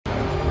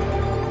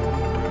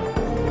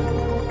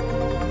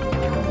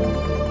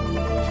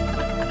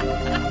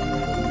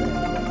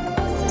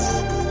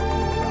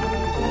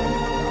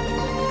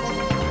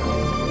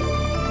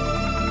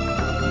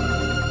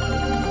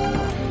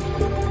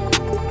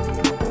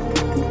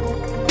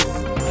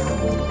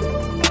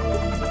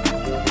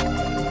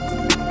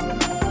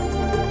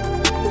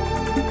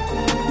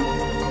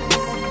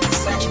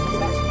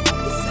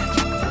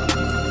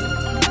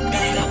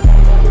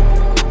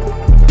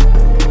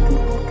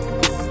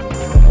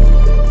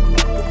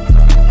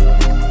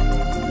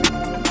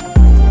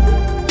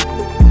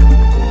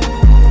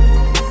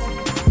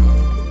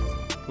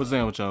What's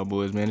down with y'all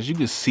boys, man? As you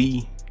can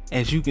see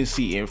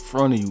in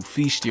front of you,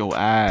 feast your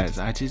eyes.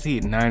 I just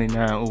hit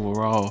 99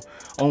 overall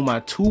on my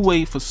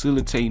two-way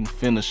facilitating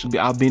finisher.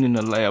 I've been in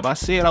the lab. I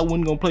said I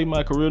wasn't gonna play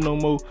my career no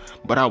more,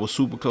 but I was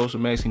super close to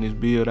maxing this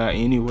build out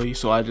anyway,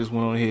 so I just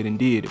went on ahead and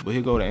did it. But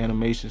here go the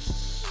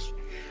animations,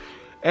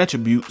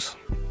 attributes.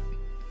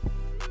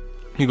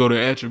 Here go the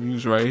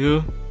attributes right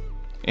here.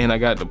 And I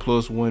got the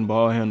 +1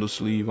 ball handle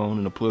sleeve on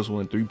and the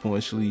 +1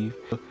 3-point sleeve.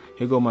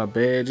 Here go my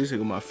badges. Here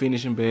go my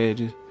finishing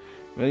badges.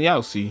 Man,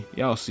 y'all see.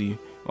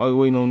 While you're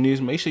waiting on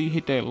this, make sure you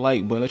hit that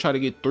like button. Let's try to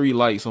get 3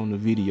 likes on the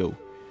video.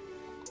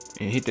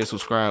 And hit that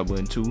subscribe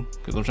button too,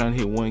 because I'm trying to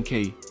hit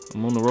 1K.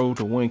 I'm on the road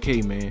to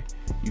 1K, man.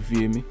 You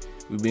feel me?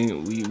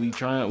 We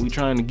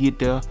trying to get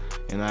there.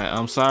 And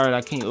I'm sorry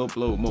I can't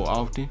upload more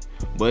often.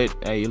 But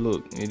hey,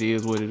 look, it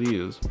is what it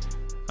is.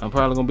 I'm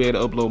probably gonna be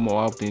able to upload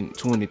more often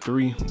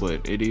 23,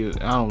 but it is,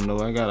 I don't know,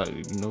 I gotta,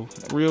 you know,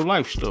 real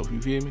life stuff, you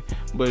feel me?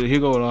 But here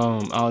go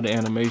all the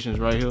animations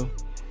right here.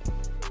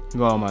 Here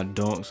go all my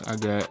dunks.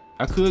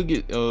 I could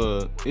get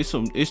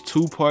it's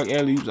 2 park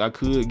alley-oops I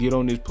could get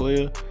on this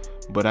player,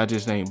 but I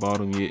just ain't bought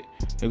them yet.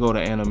 Here go the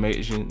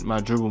animation,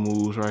 my dribble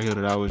moves right here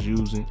that I was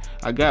using.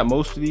 I got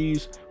most of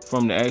these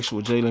from the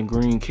actual Jalen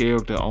Green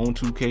character on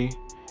 2K.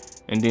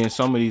 And then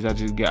some of these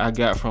I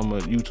got from a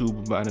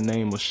YouTuber by the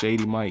name of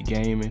Shady Mike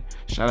Gaming.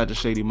 Shout out to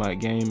Shady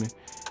Mike Gaming.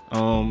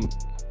 And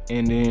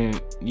then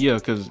yeah,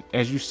 cause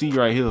as you see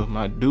right here,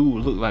 my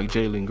dude look like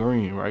Jalen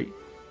Green, right?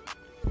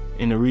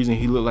 And the reason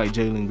he looked like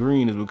Jalen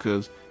Green is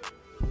because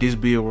this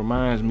build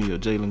reminds me of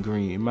Jalen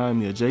Green. It reminds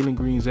me of Jalen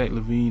Green, Zach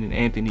LaVine, and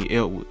Anthony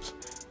Edwards.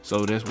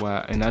 So that's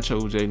why, and I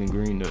chose Jalen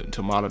Green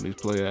to model this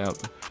player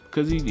after,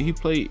 because he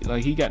played,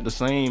 like, he got the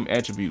same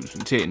attributes.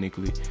 And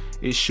technically,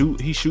 he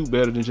shoot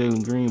better than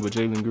Jalen Green, but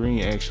Jalen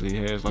Green actually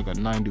has like a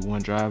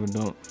 91 driving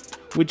dunk,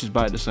 which is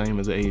about the same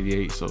as an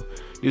 88. So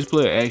this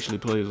player actually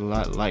plays a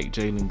lot like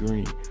Jalen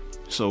Green.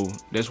 So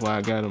that's why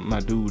I got him,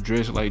 my dude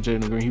dressed like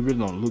Jalen Green. He really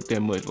don't look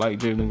that much like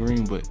Jalen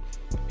Green, but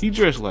he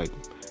dressed like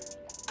him.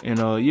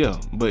 And yeah,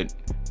 but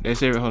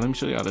that's every. Hold on, let me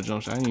show y'all the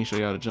jump shot. I didn't show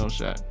y'all the jump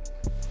shot.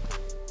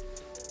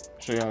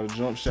 Show y'all the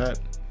jump shot.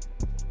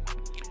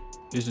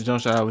 This is the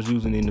jump shot I was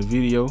using in the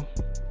video.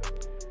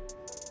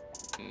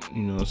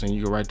 You know what I'm saying?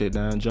 You can write that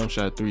down. Jump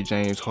shot 3,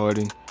 James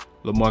Harden,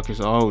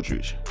 LaMarcus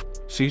Aldridge,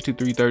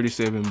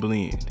 63-37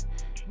 blend.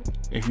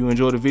 If you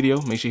enjoyed the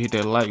video, make sure you hit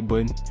that like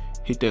button,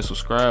 hit that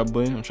subscribe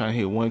button. I'm trying to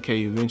hit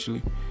 1K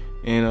eventually.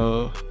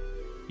 And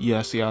yeah,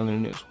 I'll see y'all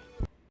in the next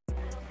one.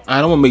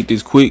 Alright, I'm gonna make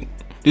this quick.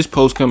 This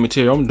post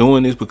commentary, I'm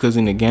doing this because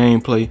in the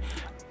gameplay,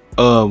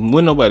 I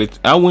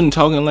wasn't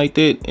talking like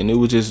that, and it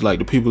was just like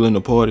the people in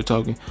the party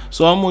talking.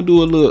 So I'm gonna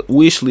do a little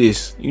wish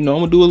list. You know,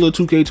 I'm gonna do a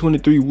little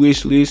 2K23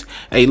 wish list.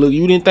 Hey, look,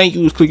 you didn't think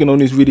you was clicking on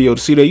this video to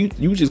see that.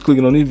 You just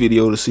clicking on this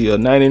video to see a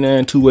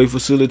 99 two-way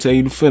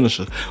facilitating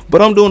finisher.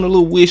 But I'm doing a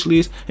little wish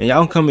list, and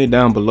y'all can comment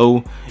down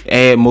below,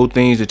 add more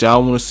things that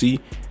y'all want to see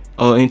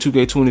in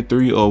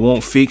 2K23 or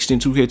want fixed in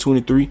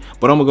 2K23.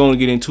 But I'm gonna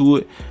get into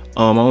it.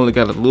 I only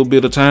got a little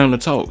bit of time to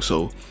talk,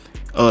 so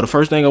the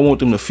first thing I want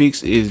them to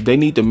fix is they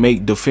need to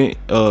make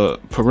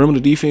perimeter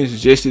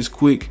defense just as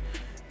quick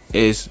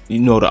as,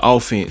 you know, the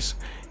offense.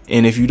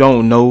 And if you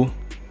don't know,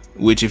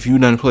 which if you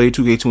done played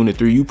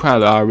 2K23, you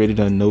probably already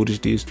done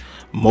noticed this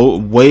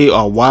way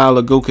a while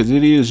ago, because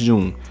it is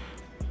June.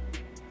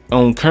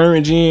 On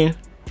current gen,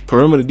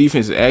 perimeter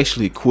defense is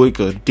actually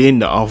quicker than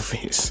the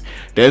offense.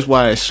 That's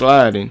why it's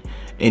sliding.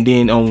 And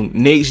then on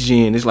next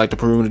gen, it's like the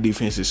perimeter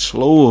defense is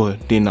slower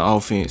than the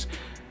offense.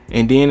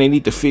 And then they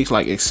need to fix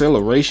like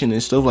acceleration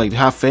and stuff, like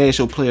how fast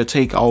your player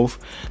take off.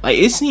 Like,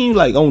 it seems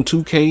like on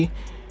 2K,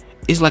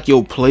 it's like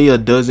your player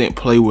doesn't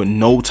play with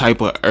no type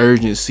of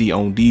urgency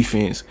on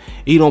defense.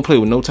 He don't play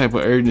with no type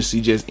of urgency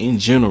just in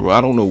general.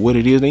 I don't know what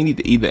it is. They need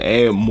to either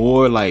add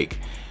more, like,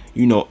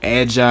 you know,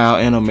 agile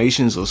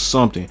animations or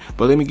something.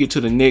 But let me get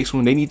to the next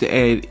one. They need to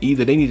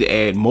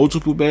add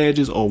multiple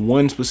badges or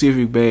one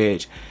specific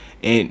badge.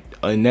 And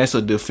that's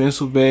a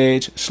defensive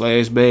badge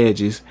 /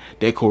 badges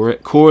that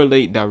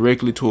correlate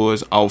directly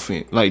towards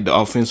offense, like the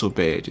offensive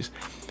badges.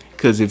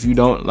 Because if you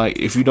don't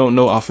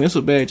know,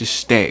 offensive badges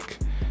stack.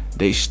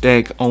 They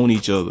stack on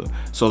each other.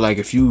 So like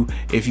if you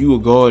a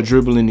guard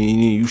dribbling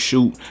and you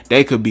shoot,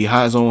 that could be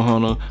hot zone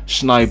hunter,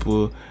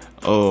 sniper,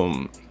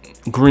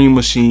 green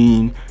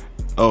machine,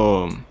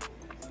 hot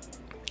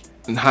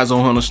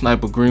zone hunter,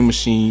 sniper, green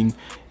machine.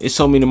 It's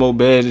so many more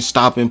badges.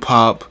 Stop and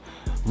pop,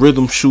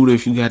 rhythm shooter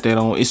if you got that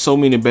on. It's so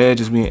many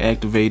badges being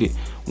activated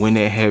when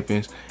that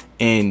happens,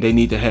 and they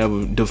need to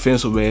have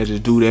defensive badges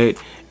do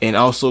that and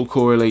also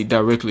correlate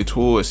directly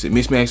towards it.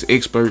 Mismatch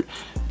expert,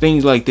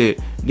 things like that.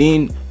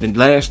 Then the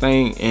last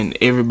thing, and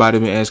everybody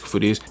been asking for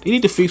this, they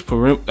need to fix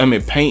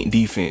paint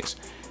defense.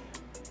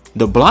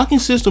 The blocking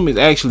system is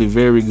actually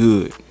very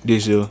good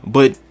this year,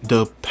 but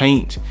the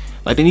paint,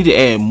 like, they need to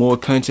add more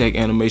contact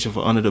animation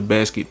for under the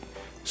basket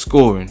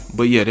scoring.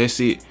 But yeah, that's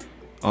it.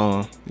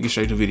 Get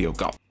straight to the video.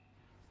 Go.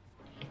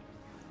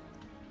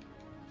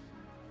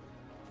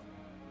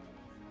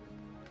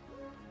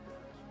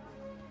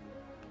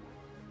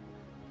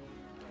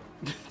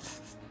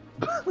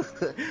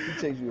 He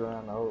takes you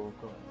around the whole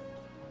court.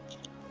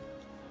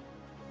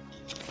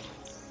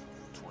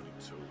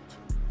 22.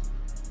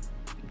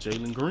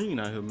 Jalen Green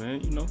out here,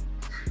 man. You know.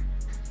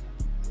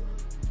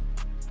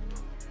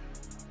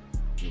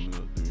 Give me a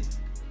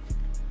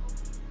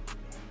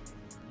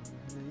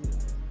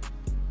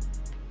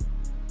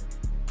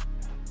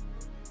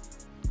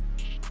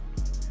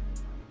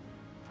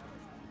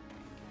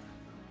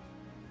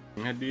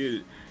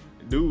 3.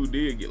 Dude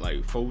did get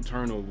like 4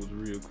 turnovers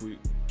real quick.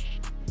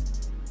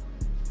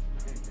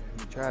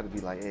 He tried to be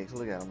like X.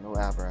 Look at him, no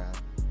eyebrows.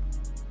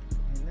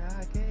 And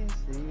I can't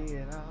see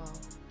it all.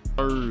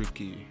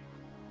 Turkey.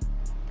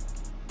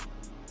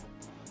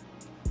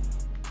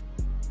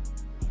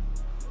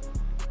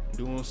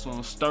 Doing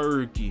some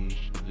sturkey.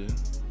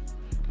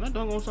 Can I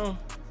dunk on some?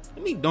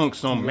 Let me dunk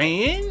some,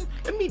 man.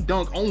 Let me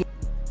dunk on.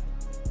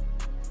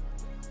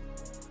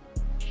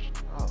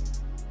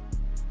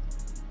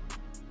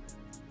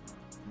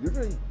 You're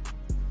really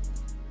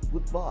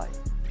good boy.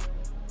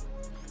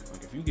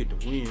 Like if you get the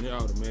win, it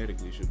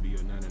automatically should be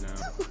a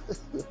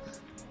 99.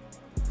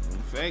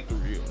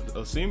 Factory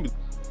assembly.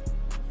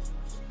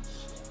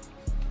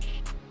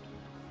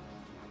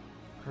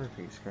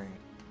 Perfect screen.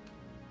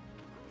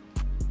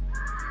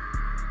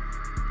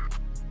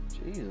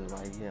 Jesus,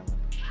 right here.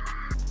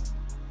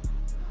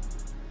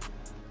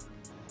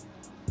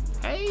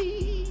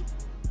 Hey.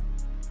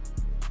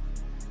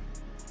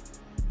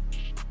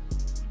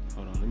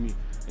 Hold on, let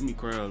me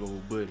crowd a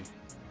little buddy.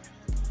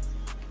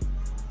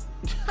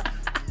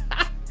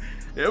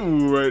 That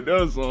move right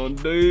there's on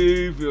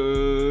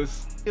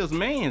Davis. There's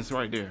man's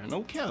right there,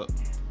 no cap.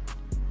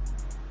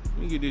 Let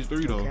me get this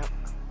 3 though. Cap.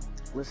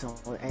 Listen,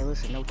 hey,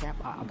 listen, no cap.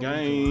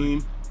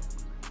 Game.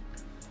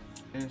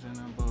 Dancing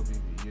on Bobby,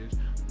 yes.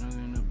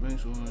 Nothing in the bank,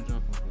 so I'm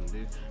dropping for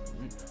this.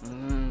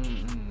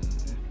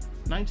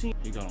 19.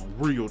 He got on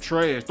real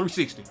trash.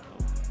 360.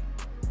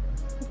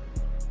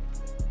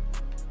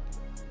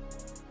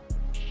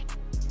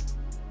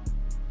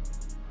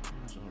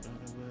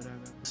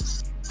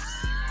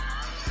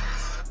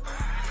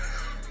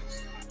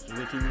 It's a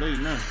little too late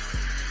now.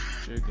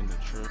 Checking the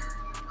truck.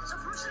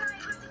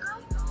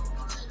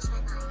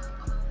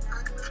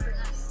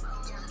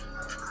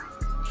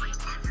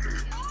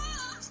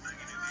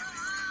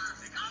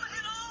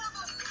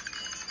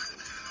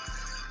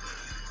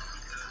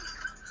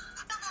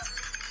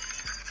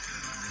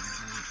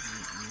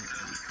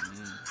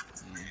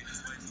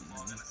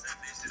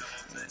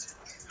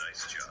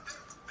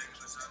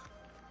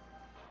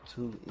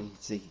 Too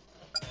easy.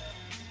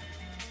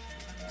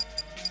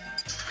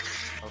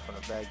 Up on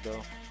the back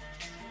door.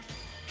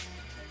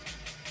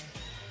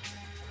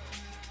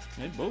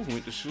 They both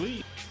went to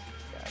sleep.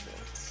 Goddamn.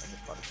 I'm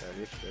just about to try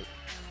this shit.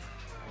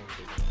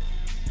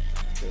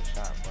 Good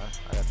shot, bro.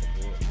 I got to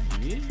do it.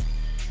 Yeah.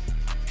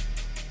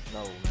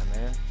 No,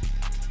 man.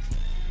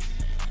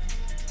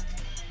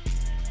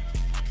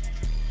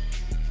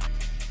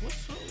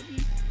 What's up with you?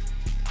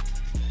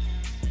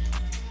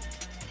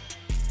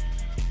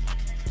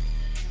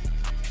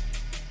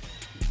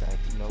 You think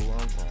you know where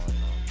I'm going on?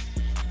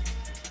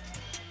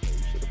 Yeah,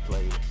 you should have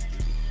played it.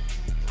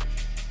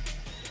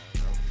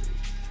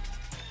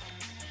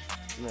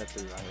 You went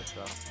through right here,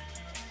 so.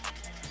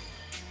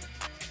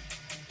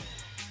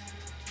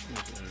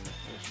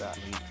 Good shot.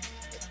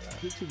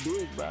 He's too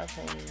big, bro. I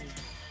can't even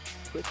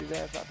push his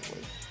ass out the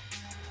way.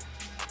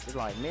 It's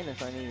like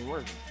minutes ain't even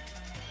working.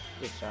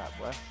 Good shot,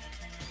 boy.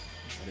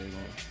 They're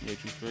gonna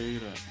let you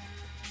fade up.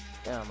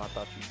 Damn, I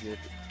thought you did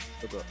it.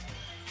 Look up.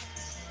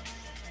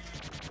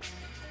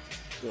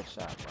 Good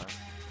shot, bro.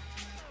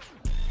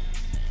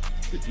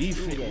 The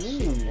defense. Ooh,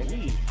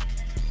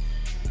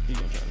 he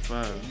gonna try to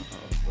fire.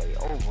 Play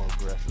over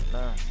aggressive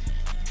now.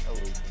 Oh,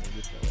 he's gonna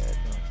get your ass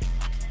done.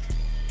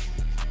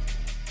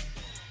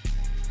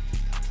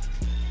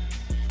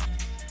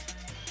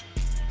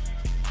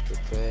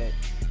 Good cut.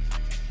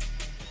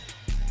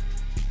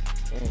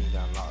 And you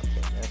got locked in.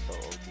 That's so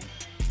OD.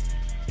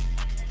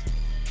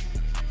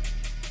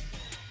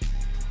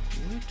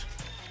 What?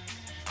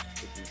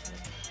 Good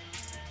defense.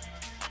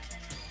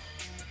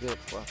 Good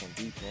fucking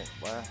defense,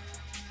 boy.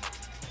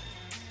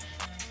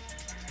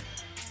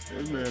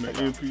 That man an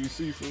NPC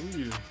for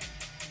real.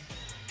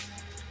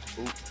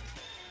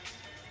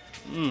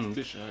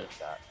 Good shot.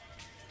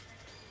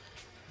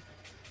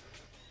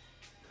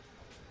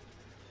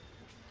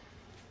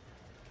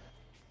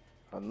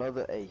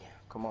 Another A.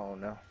 Come on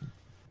now.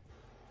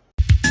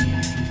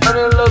 On a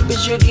little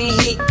bitch, you get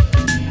hit.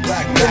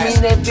 Give me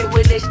that bit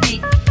with that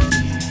stick.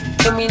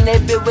 Give me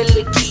that bit with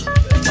the key.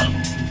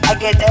 I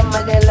get that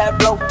money like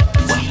blow.